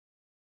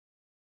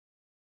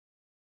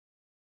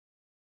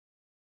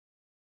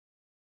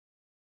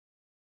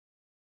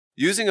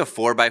Using a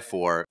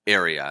 4x4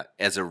 area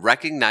as a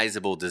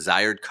recognizable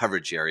desired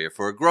coverage area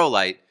for a grow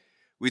light,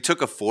 we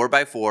took a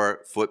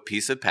 4x4 foot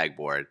piece of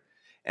pegboard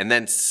and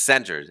then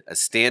centered a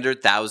standard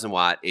 1000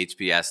 watt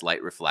HPS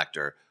light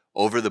reflector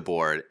over the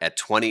board at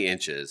 20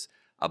 inches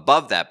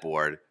above that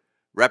board,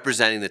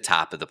 representing the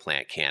top of the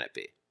plant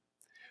canopy.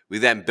 We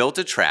then built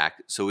a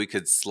track so we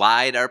could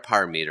slide our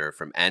par meter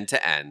from end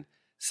to end,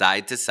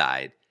 side to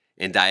side,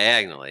 and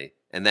diagonally,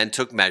 and then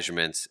took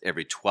measurements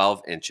every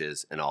 12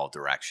 inches in all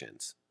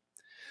directions.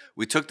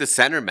 We took the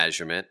center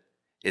measurement,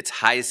 its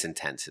highest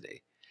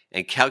intensity,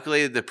 and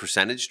calculated the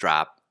percentage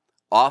drop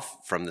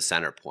off from the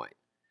center point.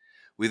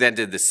 We then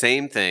did the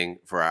same thing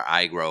for our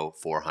iGROW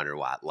 400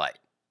 watt light.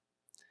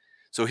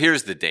 So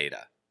here's the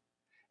data.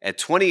 At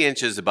 20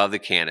 inches above the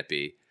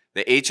canopy,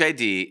 the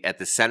HID at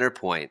the center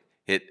point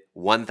hit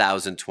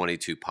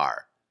 1022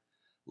 par.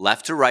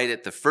 Left to right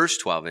at the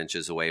first 12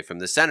 inches away from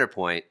the center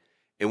point,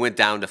 it went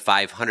down to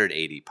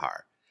 580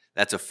 par.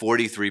 That's a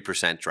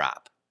 43%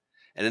 drop.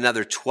 And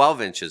another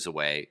 12 inches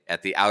away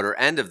at the outer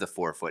end of the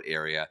 4-foot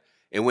area,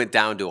 it went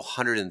down to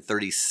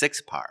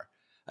 136 par,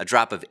 a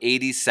drop of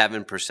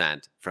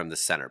 87% from the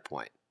center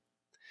point.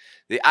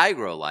 The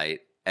iGROW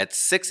light at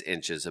 6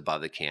 inches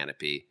above the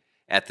canopy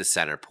at the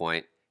center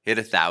point hit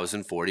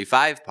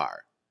 1045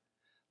 par.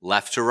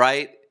 Left to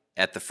right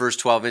at the first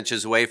 12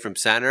 inches away from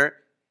center,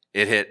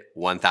 it hit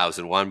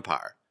 1001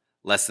 par,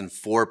 less than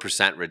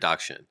 4%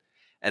 reduction.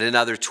 And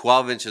another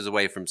 12 inches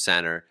away from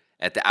center,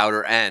 at the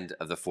outer end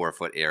of the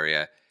 4-foot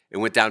area, it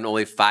went down to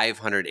only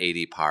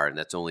 580 par, and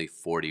that's only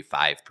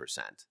 45%.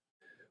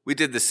 We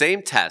did the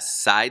same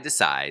test side to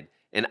side,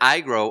 and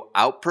iGROW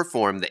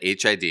outperformed the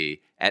HID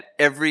at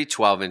every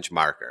 12-inch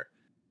marker.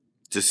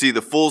 To see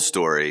the full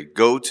story,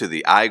 go to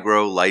the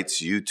iGROW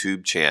Lights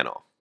YouTube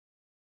channel.